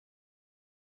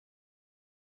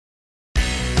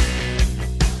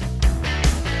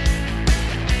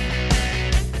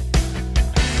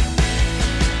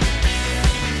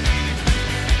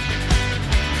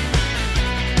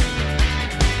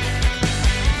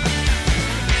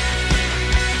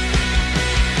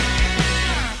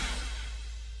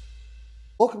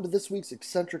Welcome to this week's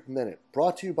Eccentric Minute,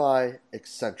 brought to you by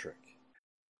Eccentric.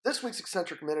 This week's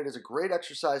Eccentric Minute is a great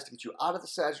exercise to get you out of the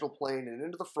sagittal plane and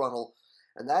into the frontal,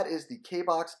 and that is the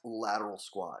K-Box lateral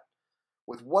squat.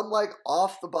 With one leg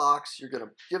off the box, you're going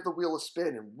to give the wheel a spin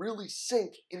and really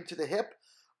sink into the hip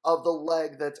of the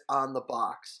leg that's on the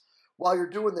box. While you're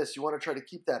doing this, you want to try to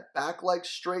keep that back leg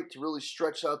straight to really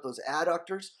stretch out those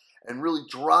adductors and really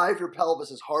drive your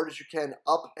pelvis as hard as you can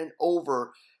up and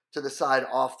over to the side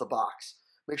off the box.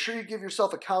 Make sure you give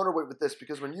yourself a counterweight with this,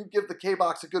 because when you give the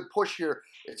K-Box a good push here,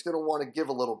 it's going to want to give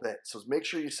a little bit. So make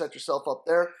sure you set yourself up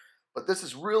there. But this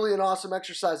is really an awesome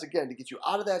exercise, again, to get you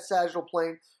out of that sagittal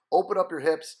plane, open up your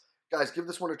hips. Guys, give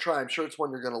this one a try. I'm sure it's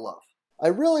one you're going to love. I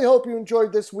really hope you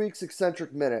enjoyed this week's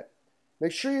Eccentric Minute.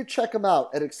 Make sure you check them out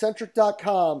at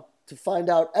eccentric.com to find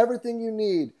out everything you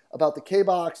need about the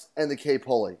K-Box and the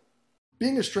K-Pulley.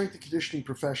 Being a strength and conditioning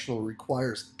professional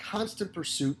requires constant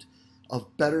pursuit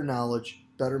of better knowledge,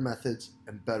 better methods,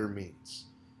 and better means.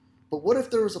 But what if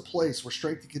there was a place where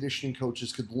strength and conditioning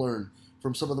coaches could learn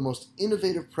from some of the most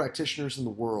innovative practitioners in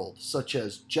the world, such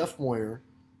as Jeff Moyer,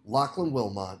 Lachlan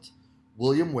Wilmot,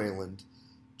 William Wayland,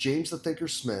 James the Thinker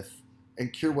Smith,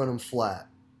 and Keir Wenham-Flatt?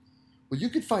 Well, you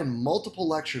could find multiple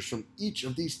lectures from each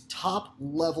of these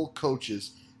top-level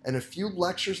coaches and a few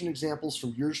lectures and examples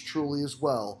from yours truly as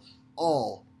well,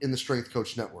 all in the Strength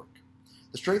Coach Network.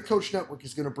 The Strength Coach Network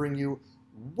is going to bring you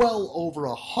well over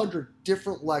 100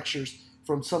 different lectures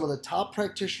from some of the top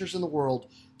practitioners in the world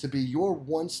to be your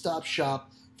one-stop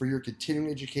shop for your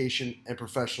continuing education and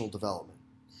professional development.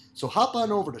 So hop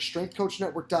on over to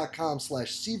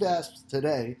strengthcoachnetwork.com/CVASP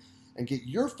today and get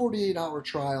your 48-hour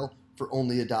trial for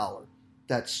only $1.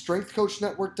 That's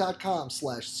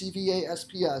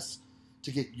strengthcoachnetwork.com/CVASPS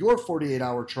to get your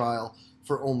 48-hour trial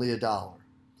for only $1.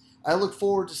 I look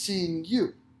forward to seeing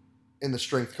you in the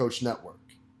Strength Coach Network.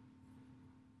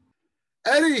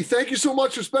 Eddie, thank you so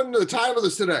much for spending the time with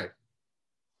us today.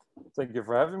 Thank you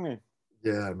for having me.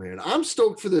 Yeah, man. I'm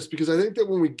stoked for this because I think that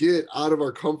when we get out of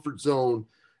our comfort zone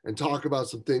and talk about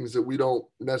some things that we don't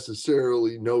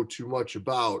necessarily know too much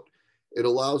about, it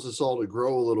allows us all to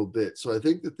grow a little bit. So I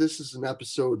think that this is an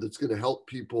episode that's going to help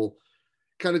people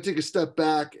kind of take a step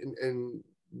back and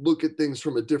look at things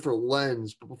from a different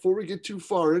lens. But before we get too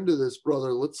far into this,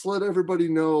 brother, let's let everybody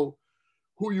know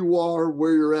who you are,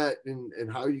 where you're at,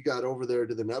 and how you got over there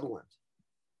to the Netherlands.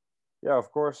 Yeah,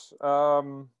 of course.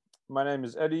 My name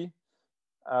is Eddie.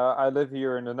 I live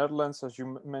here in the Netherlands, as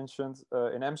you mentioned,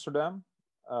 in Amsterdam.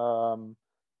 I'm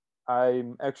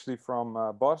actually from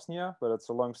Bosnia, but it's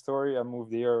a long story. I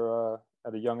moved here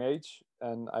at a young age,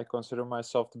 and I consider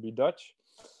myself to be Dutch.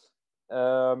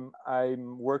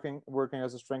 I'm working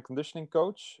as a strength conditioning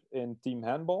coach in team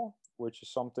handball, which is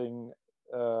something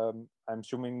I'm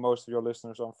assuming most of your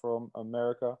listeners are from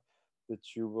America,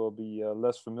 that you will be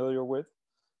less familiar with.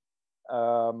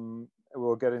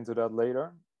 We'll get into that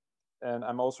later. And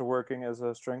I'm also working as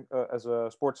a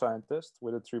sports scientist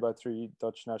with a 3x3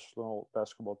 Dutch national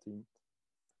basketball team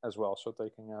as well. So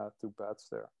taking 2 paths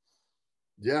there.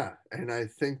 Yeah, and I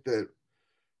think that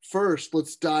first,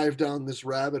 let's dive down this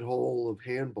rabbit hole of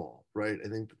handball, right? I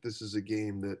think that this is a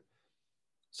game that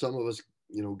some of us,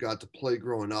 got to play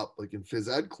growing up, like in phys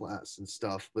ed class and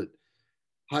stuff, but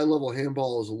high level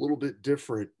handball is a little bit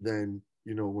different than,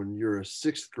 when you're a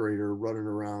 6th grader running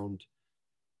around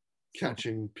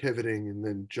catching, pivoting, and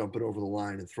then jumping over the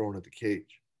line and throwing at the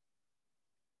cage.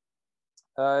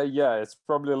 Yeah, it's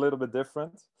probably a little bit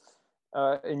different.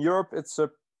 In Europe, it's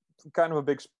a kind of a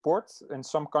big sport in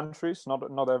some countries,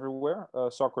 not everywhere.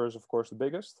 Soccer is, of course, the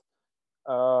biggest.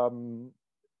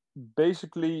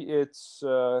 Basically, it's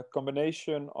a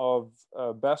combination of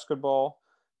basketball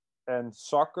and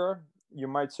soccer, you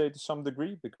might say, to some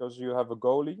degree, because you have a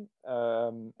goalie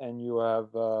and you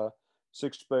have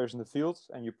 6 players in the field,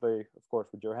 and you play, of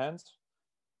course, with your hands.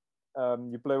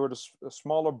 You play with a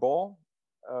smaller ball,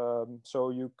 so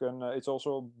you can. It's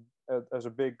also as a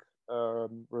big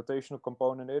rotational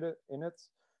component in it.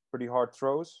 Pretty hard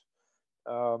throws,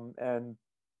 and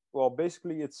well,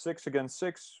 basically it's 6 against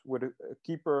 6 with a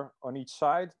keeper on each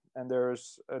side, and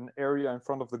there's an area in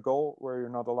front of the goal where you're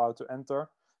not allowed to enter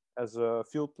as a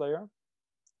field player.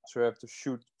 So you have to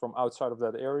shoot from outside of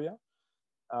that area,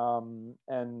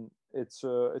 and it's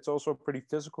also a pretty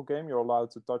physical game. You're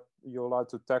allowed to touch, you're allowed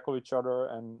to tackle each other,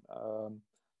 and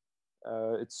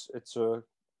it's a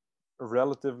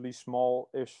relatively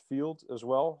small-ish field as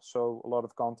well, so a lot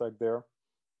of contact there.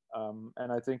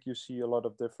 And I think you see a lot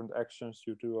of different actions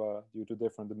due to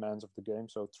different demands of the game.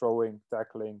 So throwing,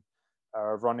 tackling,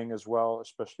 running as well,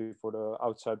 especially for the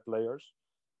outside players.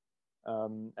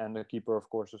 And the keeper, of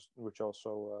course, who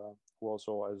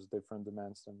also has different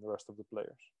demands than the rest of the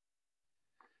players.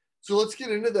 So let's get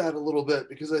into that a little bit,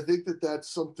 because I think that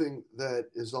that's something that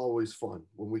is always fun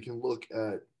when we can look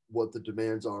at what the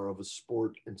demands are of a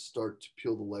sport and start to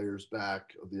peel the layers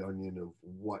back of the onion of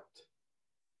what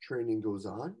training goes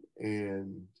on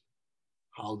and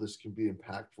how this can be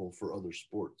impactful for other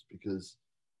sports. Because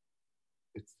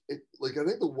I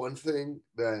think the one thing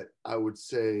that I would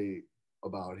say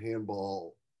about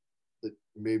handball that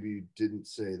maybe didn't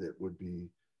say that would be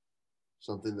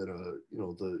something that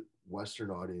the Western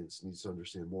audience needs to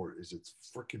understand more is it's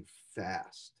freaking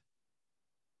fast.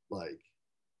 Like,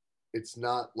 it's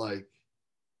not like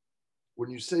when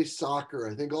you say soccer,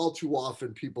 I think all too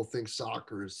often people think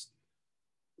soccer is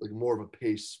like more of a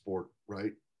pace sport,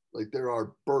 right? Like there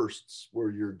are bursts where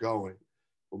you're going,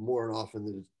 but more often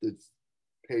than it's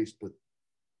paced. But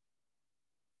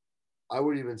I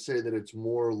would even say that it's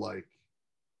more like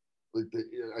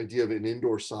the idea of an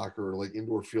indoor soccer or like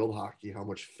indoor field hockey, how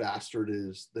much faster it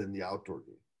is than the outdoor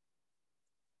game.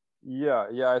 Yeah,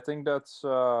 I think that's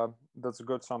a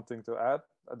good something to add.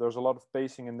 There's a lot of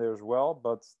pacing in there as well,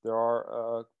 but there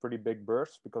are pretty big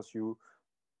bursts because you,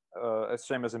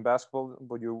 same as in basketball,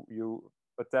 but you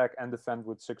attack and defend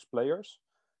with 6 players,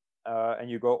 and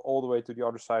you go all the way to the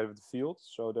other side of the field.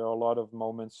 So there are a lot of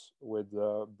moments with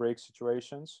break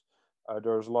situations.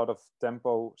 There's a lot of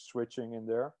tempo switching in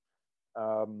there.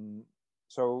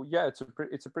 So yeah, it's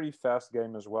a pretty fast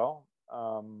game as well.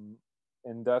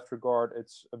 In that regard,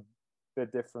 it's a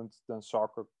bit different than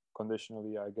soccer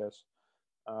conditionally, I guess.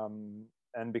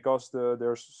 And because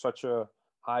there's such a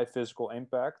high physical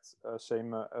impact,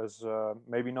 same as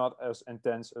maybe not as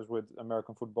intense as with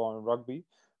American football and rugby,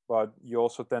 but you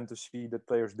also tend to see that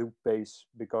players do pace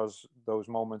because those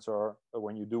moments are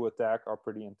when you do attack are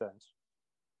pretty intense.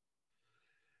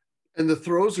 And the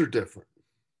throws are different.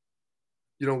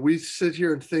 We sit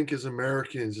here and think as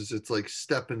Americans is it's like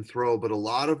step and throw, but a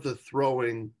lot of the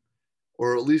throwing,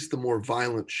 or at least the more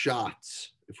violent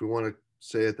shots, if we want to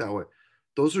say it that way,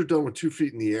 those are done with 2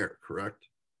 feet in the air, correct?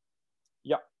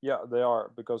 Yeah, they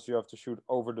are, because you have to shoot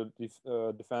over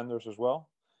the defenders as well.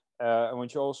 And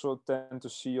what you also tend to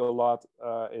see a lot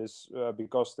is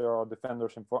because there are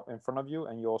defenders in front of you,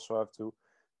 and you also have to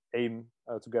aim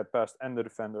to get past and the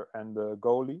defender and the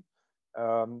goalie.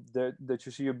 That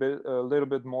you see a little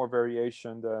bit more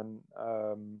variation than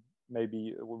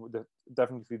maybe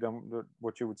definitely than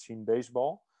what you would see in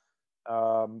baseball.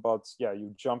 But yeah,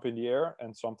 you jump in the air,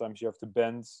 and sometimes you have to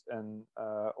bend and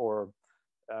or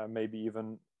maybe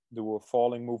even do a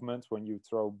falling movement when you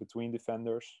throw between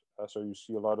defenders. So you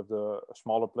see a lot of the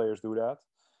smaller players do that,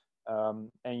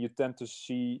 and you tend to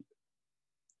see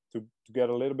to get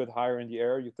a little bit higher in the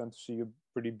air. You tend to see a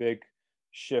pretty big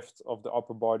shift of the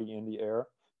upper body in the air,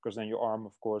 because then your arm,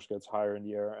 of course, gets higher in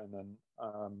the air, and then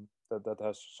that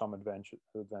has some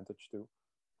advantage too.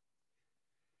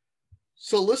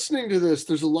 So listening to this,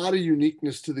 there's a lot of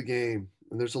uniqueness to the game,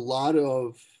 and there's a lot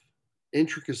of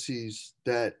intricacies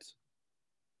that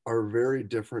are very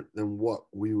different than what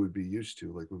we would be used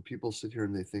to. Like when people sit here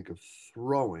and they think of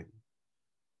throwing,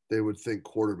 they would think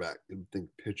quarterback, they would think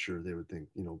pitcher, they would think,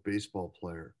 baseball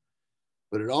player.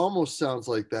 But it almost sounds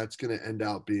like that's going to end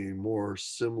out being more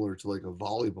similar to like a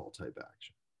volleyball type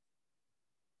action.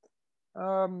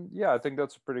 Yeah, I think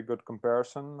that's a pretty good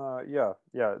comparison. Yeah.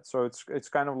 So it's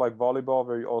kind of like volleyball,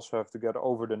 where you also have to get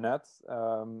over the net,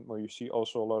 where you see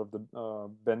also a lot of the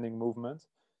bending movement.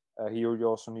 Here you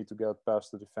also need to get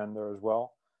past the defender as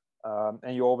well,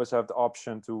 and you always have the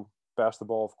option to pass the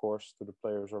ball, of course, to the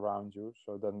players around you.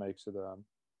 So that makes it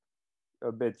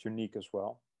a bit unique as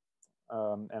well.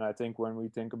 And I think when we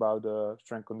think about the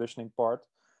strength conditioning part,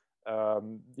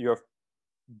 you have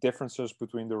differences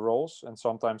between the roles, and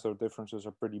sometimes those differences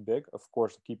are pretty big. Of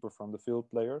course, the keeper from the field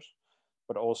players,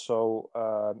 but also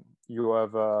you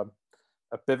have a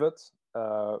pivot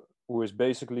who is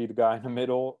basically the guy in the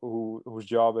middle whose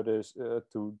job it is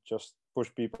to just push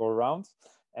people around,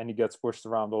 and he gets pushed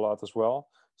around a lot as well.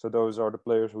 So those are the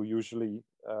players who usually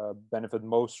benefit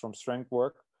most from strength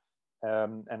work.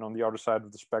 And on the other side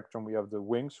of the spectrum, we have the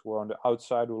wings, who are on the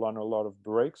outside, who learn a lot of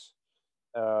breaks.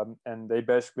 And they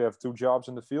basically have 2 jobs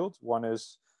in the field. One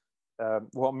is,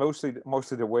 mostly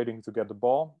they're waiting to get the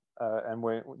ball. And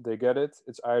when they get it,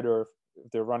 it's either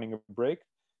they're running a break,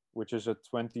 which is a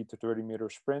 20 to 30 meter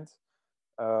sprint,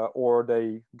 or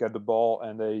they get the ball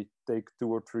and they take 2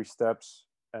 or 3 steps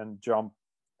and jump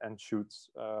and shoot.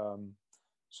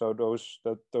 So those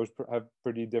have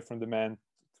pretty different demand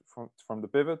from the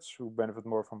pivots, who benefit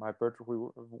more from hypertrophy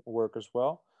work as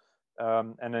well.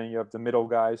 And then you have the middle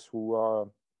guys who are,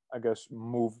 I guess,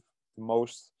 move the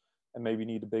most and maybe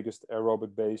need the biggest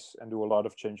aerobic base and do a lot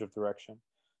of change of direction.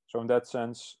 So in that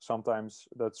sense, sometimes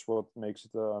that's what makes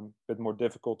it a bit more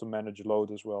difficult to manage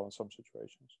load as well in some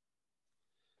situations.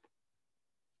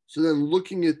 So then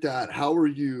looking at that, how are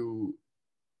you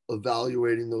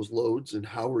evaluating those loads, and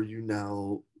how are you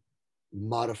now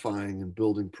modifying and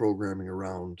building programming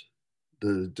around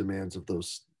the demands of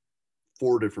those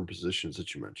 4 different positions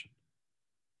that you mentioned?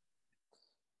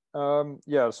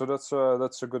 Yeah, so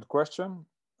that's a good question.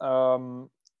 Um,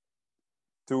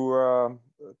 to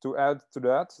add to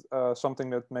that, something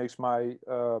that makes my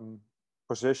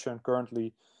position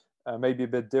currently maybe a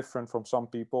bit different from some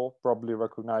people, probably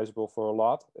recognizable for a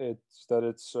lot. It's that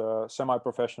it's a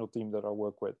semi-professional team that I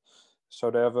work with. So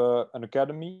they have an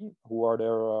academy who are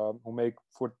there who make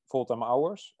full-time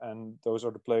hours, and those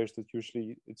are the players that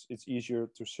usually it's easier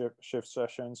to shift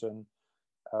sessions and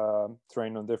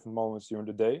train on different moments during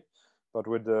the day. But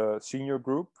with the senior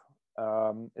group,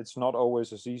 it's not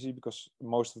always as easy because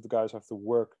most of the guys have to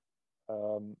work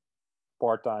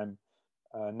part-time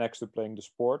next to playing the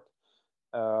sport,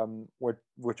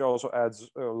 which also adds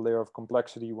a layer of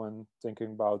complexity when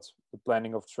thinking about the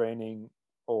planning of training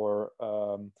or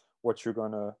what you're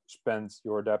going to spend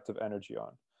your adaptive energy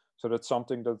on. So that's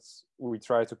something that we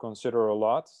try to consider a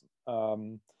lot.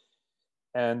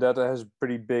 And that has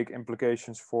pretty big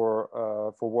implications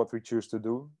for what we choose to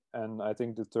do. And I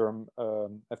think the term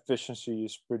efficiency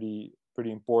is pretty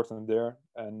important there.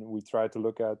 And we try to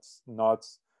look at not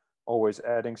always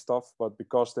adding stuff, but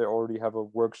because they already have a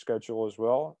work schedule as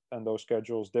well, and those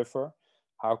schedules differ,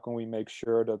 how can we make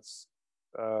sure that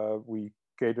we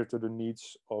cater to the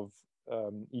needs of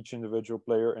each individual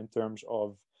player in terms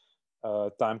of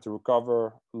time to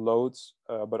recover, loads,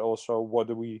 but also what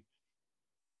do we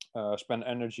spend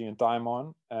energy and time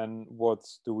on, and what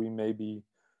do we maybe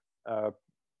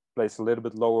place a little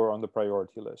bit lower on the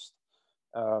priority list.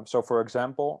 So for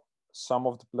example, some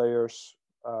of the players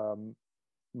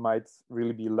might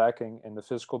really be lacking in the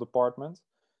physical department,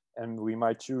 and we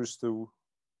might choose to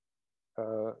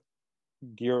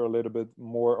gear a little bit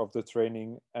more of the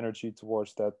training energy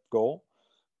towards that goal,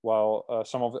 while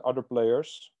some of the other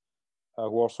players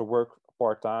who also work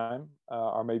part-time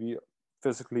are maybe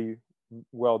physically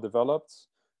well developed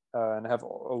and have a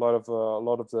lot of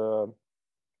the,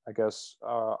 I guess,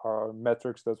 our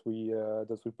metrics that we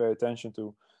pay attention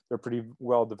to. They're pretty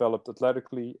well developed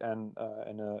athletically and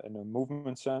in a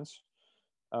movement sense.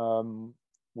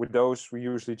 With those, we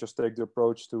usually just take the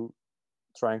approach to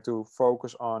trying to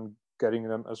focus on getting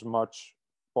them as much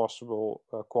possible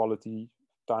quality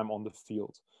time on the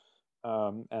field,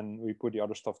 and we put the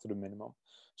other stuff to the minimum.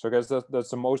 So I guess that's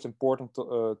the most important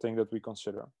thing that we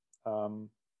consider.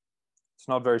 It's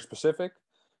not very specific,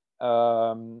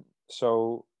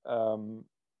 so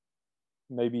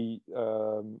maybe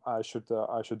I should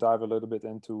dive a little bit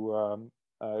into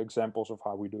examples of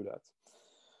how we do that.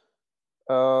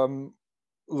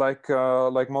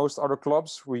 Like most other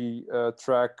clubs, we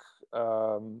track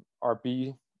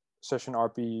RP, session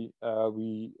RP.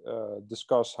 We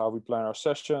discuss how we plan our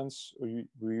sessions. We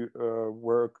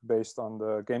work based on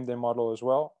the game day model as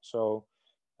well. So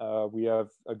we have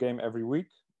a game every week,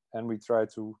 and we try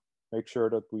to make sure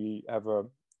that we have a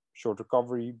short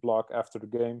recovery block after the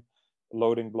game, a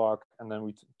loading block, and then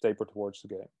we taper towards the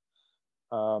game.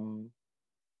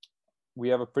 We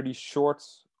have a pretty short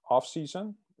off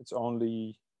season. It's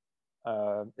only,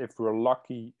 if we're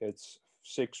lucky, it's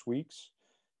 6 weeks,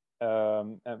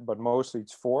 but mostly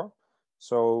it's 4.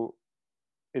 So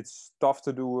it's tough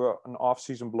to do an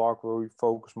off-season block where we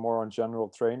focus more on general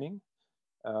training.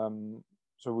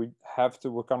 So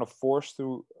we're kind of forced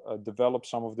to develop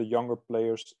some of the younger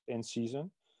players in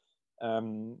season.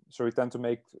 So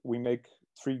we make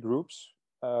 3 groups,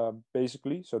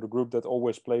 basically. So the group that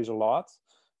always plays a lot,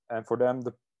 and for them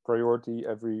the priority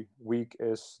every week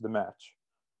is the match.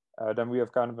 Then we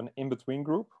have kind of an in-between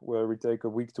group where we take a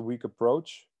week-to-week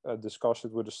approach, discuss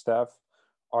it with the staff.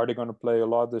 Are they going to play a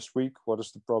lot this week? What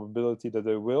is the probability that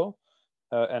they will?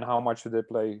 And how much did they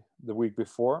play the week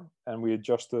before? And we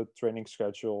adjust the training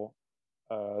schedule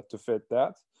to fit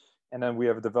that. And then we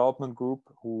have a development group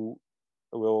who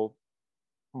will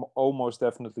almost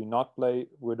definitely not play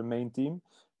with the main team.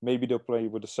 Maybe they'll play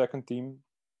with the second team,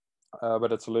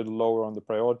 but it's a little lower on the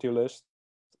priority list.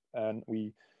 And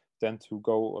we tend to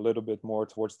go a little bit more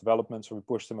towards development, so we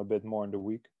push them a bit more in the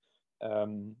week,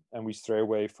 and we stray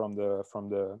away from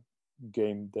the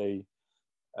game day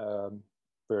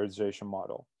periodization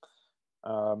model.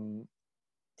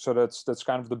 So that's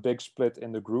kind of the big split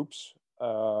in the groups,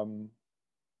 and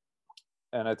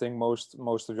I think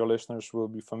most of your listeners will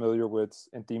be familiar with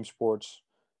in team sports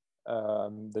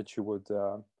that you would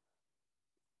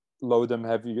load them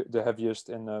the heaviest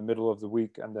in the middle of the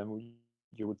week, and then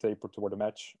you would taper toward the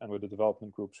match. And with the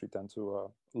development groups, we tend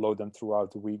to load them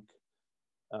throughout the week,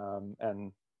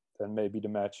 and then maybe the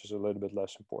match is a little bit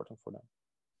less important for them.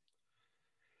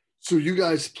 So you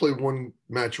guys play one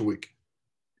match a week?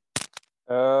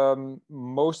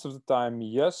 Most of the time,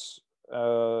 yes.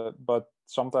 But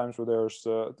sometimes there's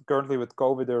currently with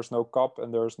COVID, there's no cup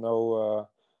and there's no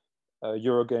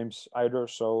Euro games either,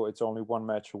 so it's only one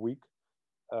match a week.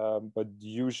 But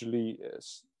usually,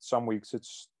 some weeks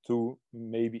it's 2,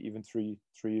 maybe even 3.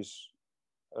 3 is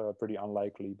pretty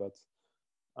unlikely, but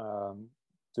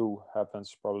 2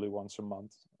 happens probably once a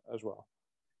month as well.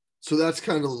 So that's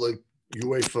kind of like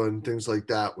UEFA and things like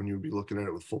that when you'd be looking at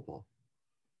it with football.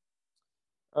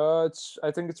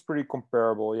 I think it's pretty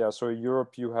comparable. Yeah. So in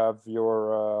Europe, you have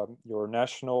your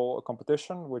national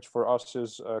competition, which for us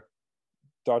is a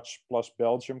Dutch plus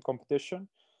Belgium competition.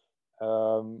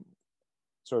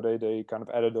 So they kind of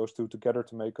added those two together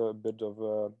to make a bit of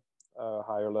a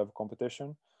higher level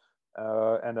competition.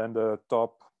 And then the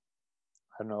top,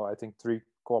 I don't know, I think 3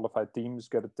 qualified teams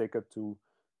get a ticket to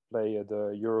play at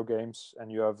the Euro games,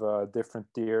 and you have different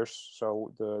tiers.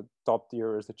 So the top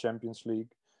tier is the Champions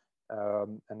League.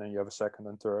 And then you have a second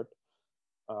and third,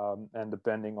 and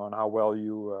depending on how well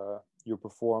you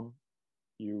perform,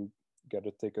 you get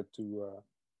a ticket to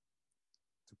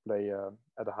play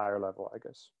at a higher level, I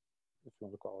guess, if you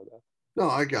want to call it that. No,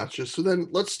 I gotcha. So then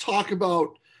let's talk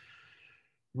about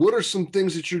what are some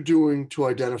things that you're doing to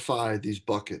identify these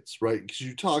buckets, right? Because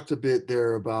you talked a bit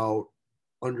there about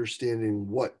understanding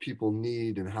what people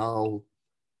need and how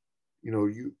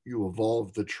you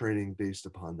evolve the training based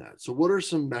upon that. So what are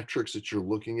some metrics that you're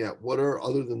looking at? What are,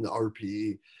 other than the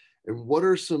RPE, and what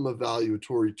are some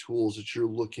evaluatory tools that you're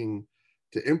looking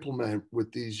to implement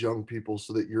with these young people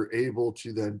so that you're able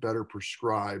to then better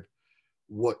prescribe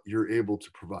what you're able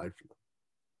to provide for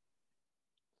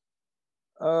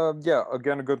them? Yeah,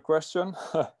 again, a good question.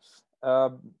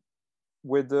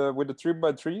 With the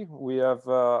 3x3, we have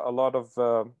a lot of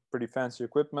pretty fancy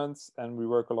equipment, and we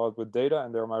work a lot with data.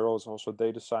 And there, my role is also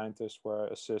data scientist, where I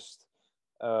assist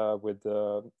with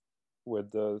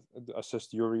the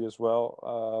assist Yuri as well,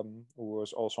 who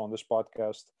was also on this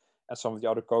podcast, and some of the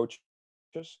other coaches.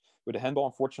 With the handball,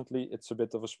 unfortunately, it's a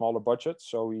bit of a smaller budget,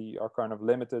 so we are kind of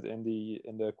limited in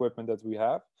the equipment that we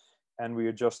have, and we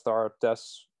adjust our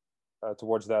tests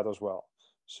towards that as well.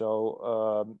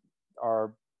 So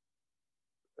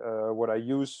what I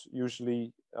use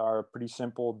usually are pretty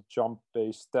simple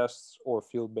jump-based tests or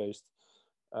field-based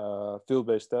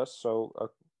tests. So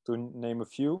to name a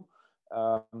few,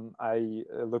 I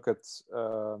look at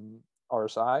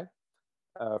RSI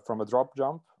from a drop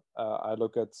jump. I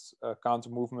look at counter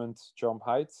movement jump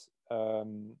height,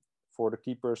 for the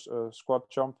keeper's squat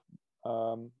jump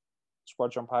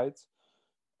height,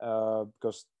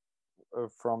 because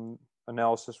from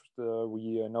analysis,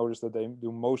 we noticed that they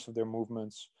do most of their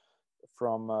movements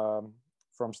from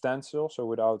standstill, so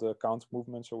without a counter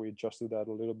movement. So we adjusted that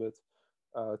a little bit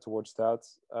towards that.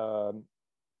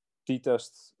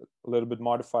 T-test, a little bit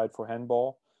modified for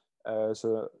handball, is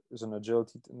an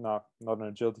agility, not an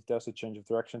agility test, a change of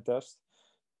direction test.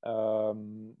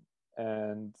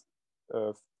 And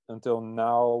until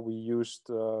now, we used,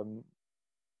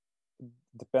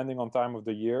 depending on time of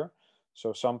the year.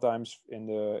 So sometimes in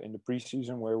the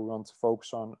preseason, where we want to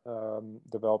focus on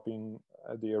developing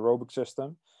the aerobic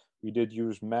system, we did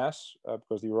use mass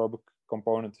because the aerobic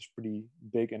component is pretty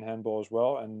big in handball as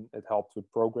well, and it helped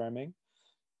with programming.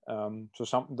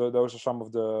 So those are some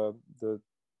of the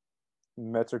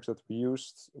metrics that we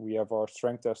used. We have our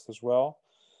strength test as well,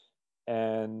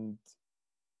 and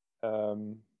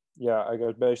I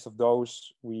guess based on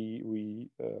those, we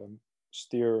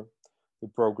steer the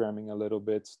programming a little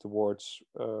bit towards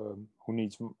who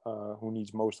needs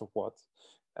most of what,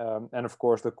 and of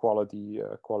course the quality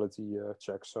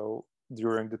check. So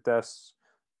during the tests,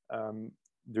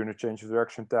 during the change of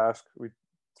direction task, we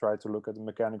try to look at the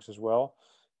mechanics as well.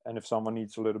 And if someone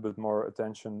needs a little bit more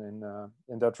attention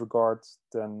in that regard,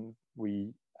 then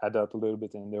we add that a little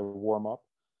bit in their warm up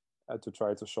to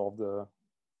try to solve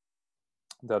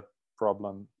that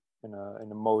problem in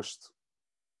the most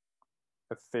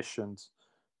efficient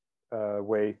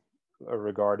way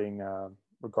regarding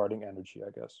energy,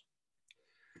 I guess.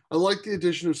 I like the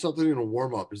addition of something in a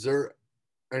warm up. Is there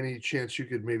any chance you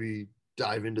could maybe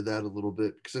dive into that a little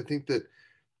bit? Because I think that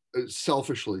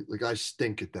selfishly, like, I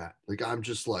stink at that. Like, I'm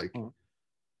just like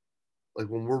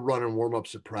when we're running warm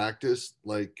ups at practice,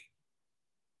 like,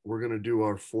 we're going to do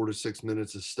our 4 to 6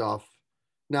 minutes of stuff.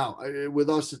 Now, with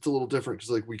us, it's a little different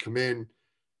because, like, we come in,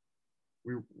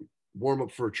 we warm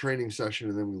up for a training session,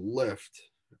 and then we lift.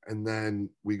 and then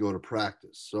we go to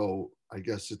practice. So I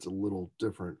guess it's a little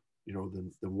different,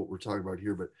 than what we're talking about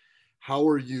here. But how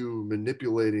are you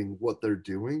manipulating what they're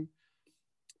doing?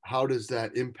 How does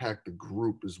that impact the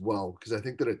group as well? Because I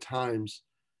think that at times,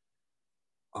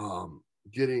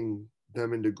 getting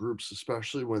them into groups,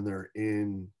 especially when they're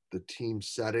in the team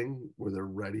setting where they're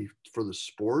ready for the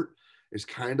sport, is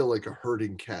kind of like a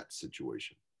herding cat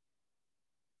situation.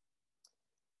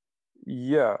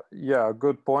 Yeah,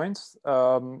 good point.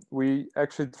 We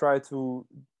actually try to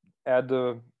add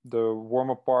the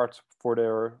warm-up part for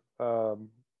their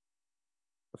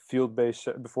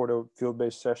before the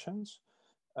field-based sessions.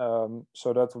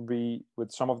 So that would be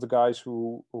with some of the guys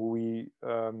who we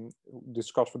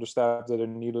discussed with the staff that they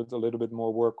needed a little bit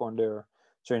more work on their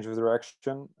change of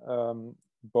direction,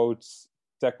 both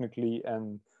technically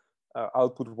and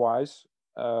output-wise.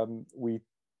 We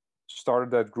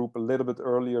started that group a little bit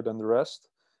earlier than the rest,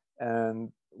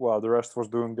 and while the rest was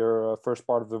doing their first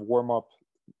part of the warm-up,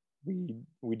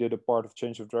 we did a part of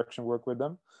change of direction work with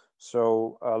them.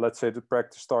 So let's say the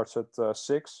practice starts at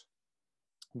 6.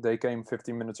 They came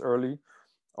 15 minutes early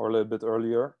or a little bit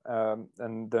earlier,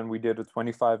 and then we did a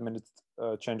 25-minute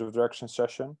change of direction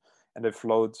session, and they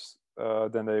flowed.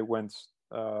 Then they went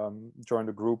joined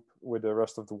the group with the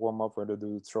rest of the warm-up where they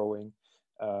do the throwing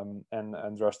and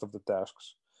the rest of the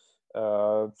tasks.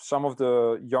 Some of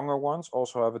the younger ones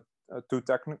also have two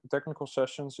technical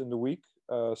sessions in the week,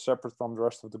 separate from the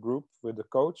rest of the group with the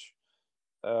coach.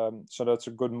 So that's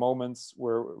a good moment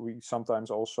where we sometimes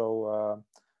also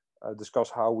discuss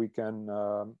how we can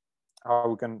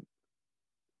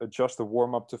adjust the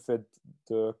warm-up to fit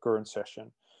the current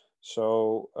session.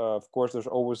 So of course, there's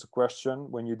always the question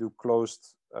when you do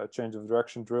closed change of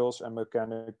direction drills and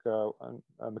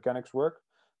mechanics work,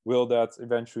 will that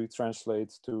eventually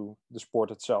translate to the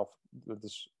sport itself? That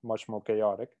is much more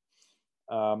chaotic.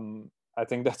 I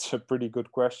think that's a pretty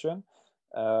good question.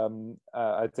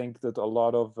 I think that a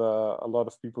lot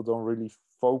of people don't really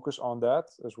focus on that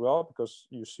as well, because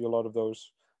you see a lot of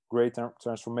those great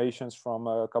transformations from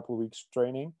a couple of weeks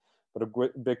training. But a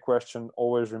big question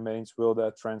always remains: will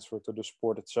that transfer to the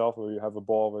sport itself, where you have a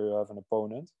ball, where you have an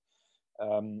opponent?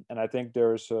 And I think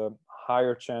there's a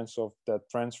higher chance of that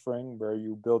transferring, where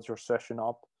you build your session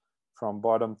up from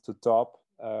bottom to top,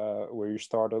 where you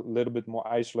start a little bit more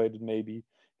isolated, maybe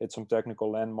hit some technical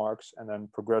landmarks, and then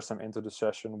progress them into the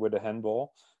session with a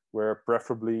handball, where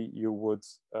preferably you would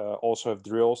also have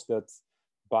drills that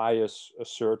bias a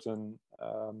certain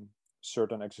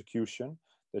execution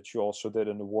that you also did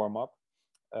in the warm-up.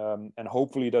 And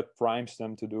hopefully that primes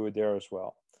them to do it there as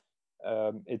well.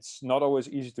 It's not always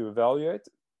easy to evaluate,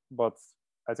 but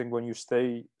I think when you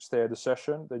stay at the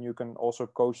session, then you can also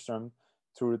coach them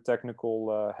through the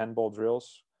technical handball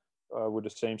drills with the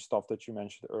same stuff that you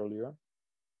mentioned earlier.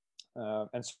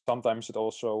 And sometimes we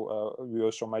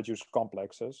also might use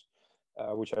complexes,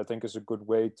 which I think is a good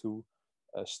way to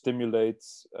stimulate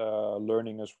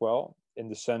learning as well, in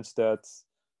the sense that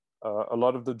a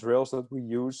lot of the drills that we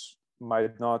use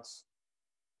might not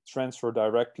transfer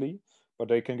directly, but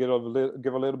they can give a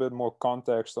little bit more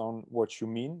context on what you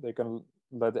mean. They can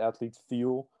let the athlete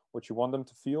feel what you want them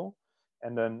to feel,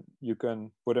 and then you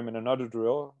can put them in another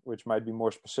drill which might be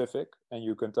more specific, and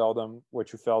you can tell them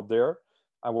what you felt there.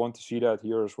 I want to see that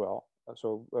here as well.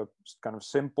 So a kind of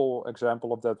simple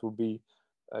example of that would be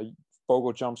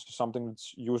pogo jumps is something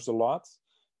that's used a lot.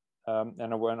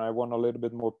 And when I want a little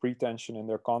bit more pre-tension in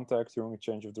their contact during a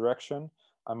change of direction,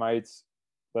 I might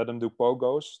let them do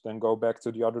pogos, then go back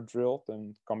to the other drill,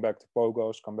 then come back to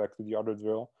pogos, come back to the other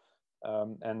drill,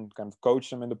 and kind of coach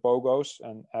them in the pogos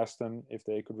and ask them if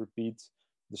they could repeat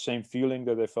the same feeling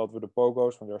that they felt with the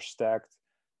pogos when they're stacked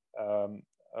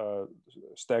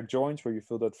joints, where you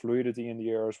feel that fluidity in the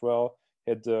air as well.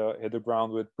 Hit the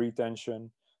ground with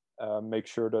pre-tension. Make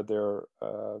sure that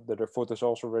their foot is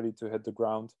also ready to hit the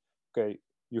ground. Okay,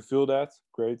 you feel that?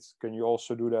 Great. Can you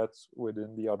also do that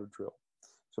within the other drill?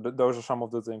 So those are some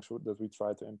of the things that we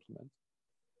try to implement.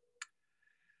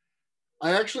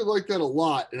 I actually like that a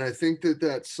lot. And I think that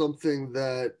that's something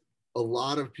that a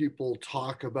lot of people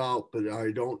talk about, but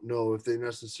I don't know if they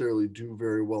necessarily do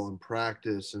very well in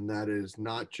practice. And that is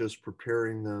not just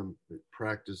preparing them,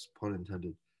 practice, pun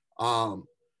intended,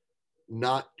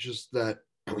 not just that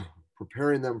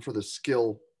preparing them for the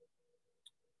skill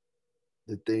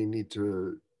that they need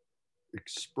to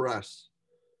express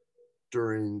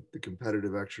during the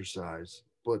competitive exercise,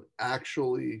 but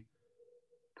actually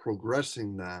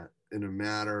progressing that in a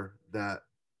manner that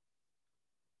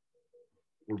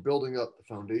we're building up the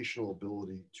foundational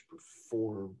ability to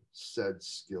perform said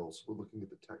skills. We're looking at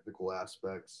the technical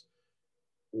aspects,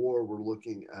 or we're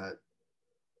looking at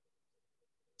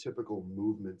typical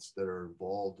movements that are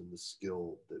involved in the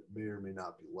skill that may or may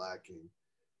not be lacking,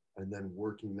 and then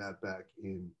working that back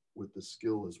in with the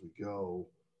skill as we go.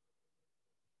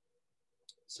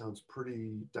 Sounds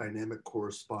pretty dynamic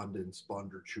correspondence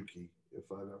Bondarchuk-y,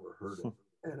 if I've ever heard it.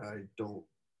 And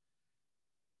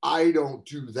I don't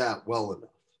do that well enough.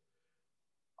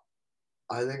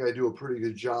 I think I do a pretty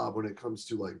good job when it comes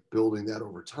to like building that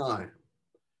over time,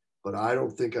 but I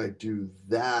don't think I do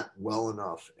that well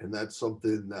enough. And that's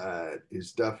something that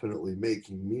is definitely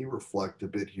making me reflect a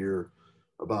bit here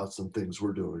about some things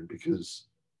we're doing, because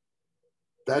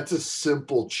that's a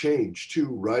simple change too,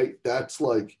 right? That's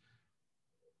like,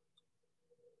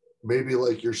 maybe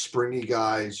like your springy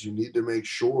guys, you need to make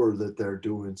sure that they're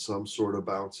doing some sort of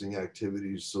bouncing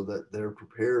activities so that they're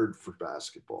prepared for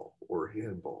basketball or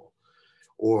handball.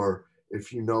 Or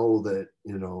if you know that,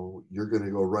 you're going to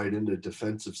go right into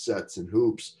defensive sets and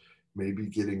hoops, maybe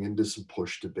getting into some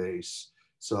push to base,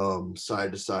 some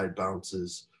side to side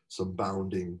bounces, some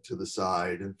bounding to the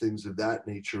side, and things of that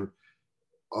nature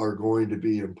are going to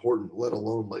be important, let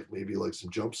alone like maybe like some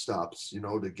jump stops,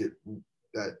 to get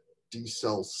that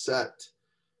decel set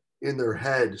in their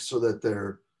head so that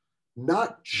they're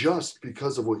not just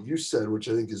because of what you said, which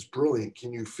I think is brilliant.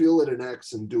 Can you feel it in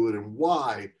X and do it in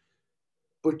Y?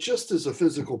 But just as a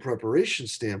physical preparation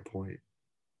standpoint,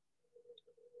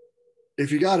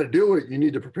 if you got to do it, you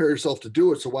need to prepare yourself to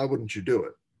do it. So why wouldn't you do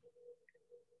it?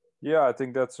 Yeah, I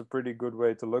think that's a pretty good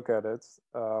way to look at it.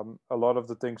 A lot of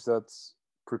the things that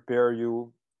prepare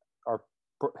you are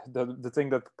the thing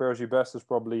that prepares you best is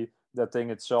probably that thing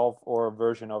itself or a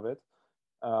version of it.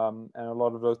 And a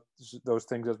lot of those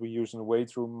things that we use in the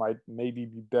weight room might maybe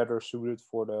be better suited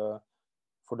for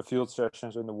the field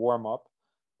sessions in the warm up,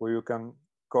 where you can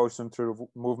coach them through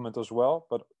the movement as well,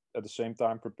 but at the same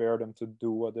time prepare them to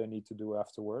do what they need to do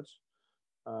afterwards.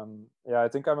 Yeah, I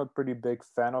think I'm a pretty big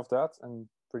fan of that, and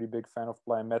pretty big fan of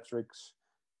plyometrics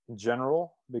in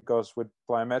general, because with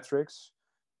plyometrics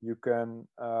you can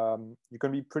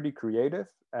be pretty creative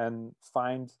and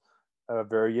find a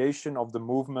variation of the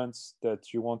movements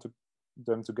that you want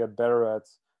them to get better at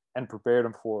and prepare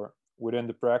them for within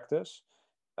the practice.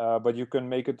 But you can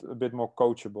make it a bit more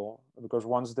coachable, because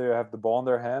once they have the ball in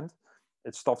their hand,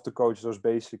 it's tough to coach those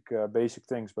basic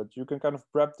things. But you can kind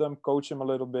of prep them, coach them a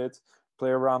little bit, play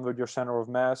around with your center of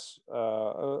mass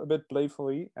a bit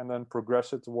playfully, and then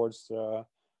progress it towards the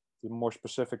more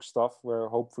specific stuff, where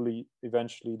hopefully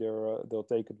eventually they'll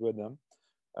take it with them,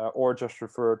 or just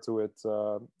refer to it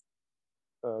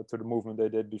to the movement they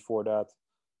did before that.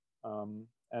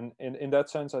 And in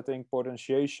that sense, I think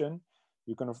potentiation,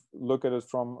 you can look at it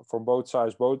from both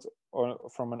sides, both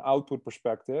from an output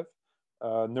perspective,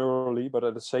 neurally, but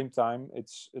at the same time,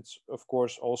 it's of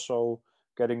course also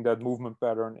getting that movement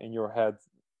pattern in your head,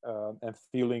 and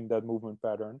feeling that movement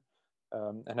pattern,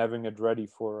 and having it ready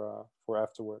for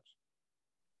afterwards.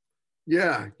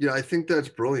 Yeah, I think that's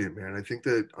brilliant, man. I think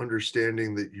that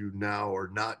understanding that you now are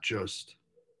not just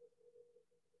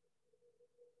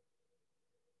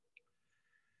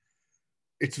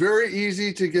it's very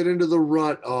easy to get into the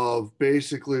rut of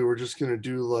basically we're just going to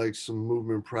do like some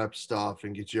movement prep stuff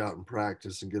and get you out in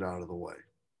practice and get out of the way.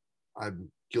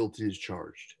 I'm guilty as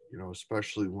charged,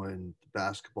 especially when the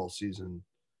basketball season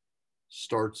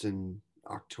starts in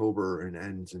October and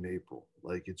ends in April.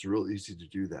 Like, it's real easy to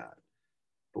do that.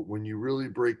 But when you really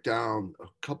break down a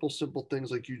couple simple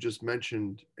things like you just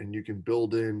mentioned, and you can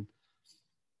build in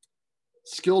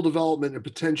skill development and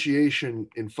potentiation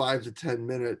in 5 to 10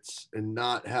 minutes and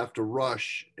not have to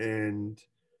rush, and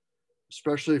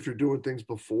especially if you're doing things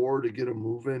before to get them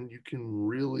moving, you can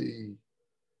really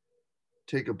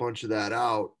take a bunch of that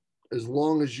out, as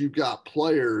long as you've got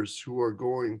players who are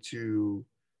going to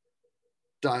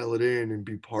dial it in and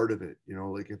be part of it.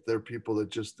 Like if they're people that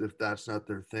just, if that's not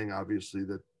their thing, obviously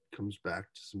that comes back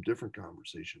to some different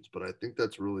conversations. But I think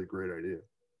that's really a great idea.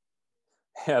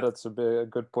 Yeah, that's a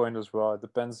good point as well. It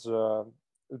depends on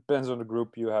the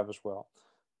group you have as well.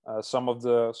 Some of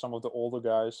the older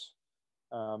guys,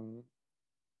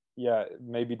 yeah,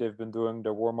 maybe they've been doing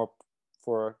their warm up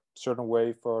for a certain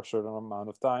way for a certain amount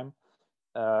of time.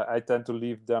 I tend to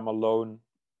leave them alone,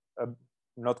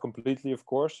 not completely, of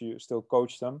course. You still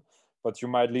coach them, but you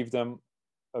might leave them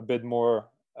a bit more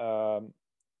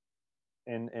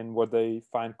in what they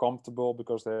find comfortable,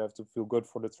 because they have to feel good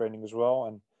for the training as well.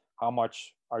 And how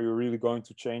much are you really going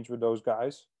to change with those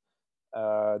guys?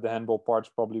 The handball part's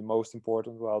probably most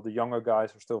important, while the younger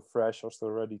guys are still fresh, are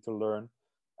still ready to learn,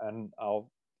 and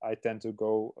I tend to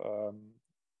go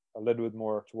a little bit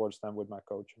more towards them with my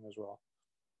coaching as well.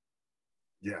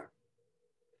 Yeah,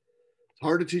 it's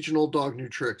hard to teach an old dog new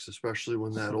tricks, especially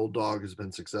when that old dog has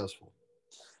been successful.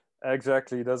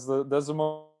 Exactly. That's the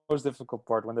most difficult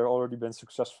part. When they're already been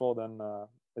successful, then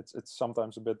it's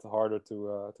sometimes a bit harder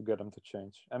to get them to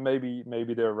change. And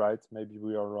maybe they're right. Maybe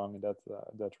we are wrong in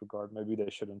that regard. Maybe they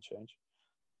shouldn't change.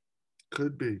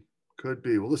 Could be. Could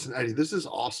be. Well, listen, Eddie, this is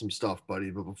awesome stuff,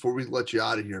 buddy. But before we let you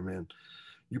out of here, man,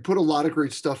 you put a lot of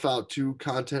great stuff out too,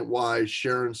 content wise,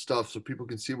 sharing stuff so people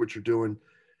can see what you're doing.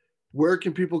 Where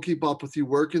can people keep up with you?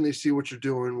 Where can they see what you're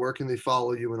doing? Where can they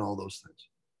follow you and all those things?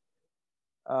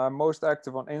 Most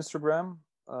active on Instagram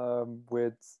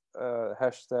with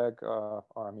hashtag, or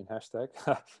I mean hashtag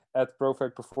at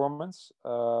Profect Performance,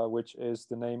 which is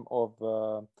the name of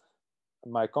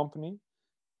my company.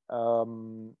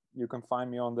 You can find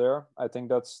me on there. I think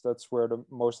that's where the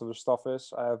most of the stuff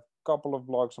is. I have a couple of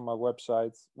blogs on my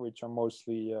website, which are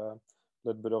mostly a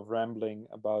little bit of rambling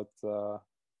about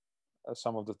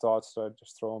some of the thoughts that I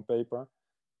just throw on paper,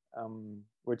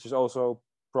 which is also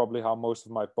probably how most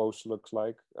of my posts looks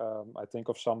like. I think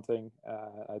of something,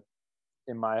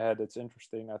 in my head it's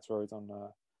interesting, I throw it on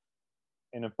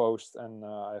in a post, and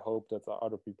I hope that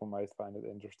other people might find it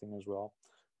interesting as well,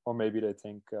 or maybe they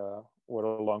think what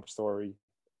a long story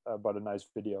but a nice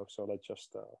video, so let's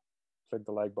just click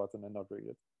the like button and not read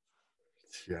it.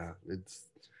 Yeah, it's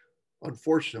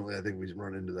unfortunately I think we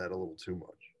run into that a little too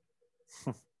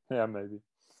much. Yeah, maybe.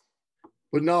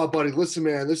 But no, buddy, listen,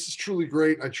 man, this is truly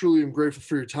great. I truly am grateful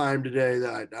for your time today.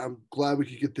 I'm glad we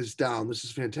could get this down. This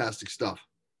is fantastic stuff.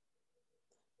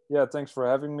 Yeah, thanks for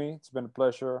having me. It's been a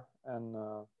pleasure, and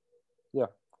yeah,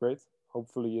 great.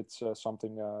 Hopefully it's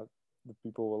something that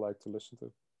people will like to listen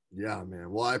to. Yeah, man.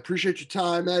 Well, I appreciate your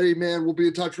time, Eddie, man. We'll be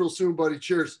in touch real soon, buddy.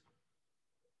 Cheers.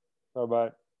 Bye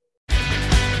bye.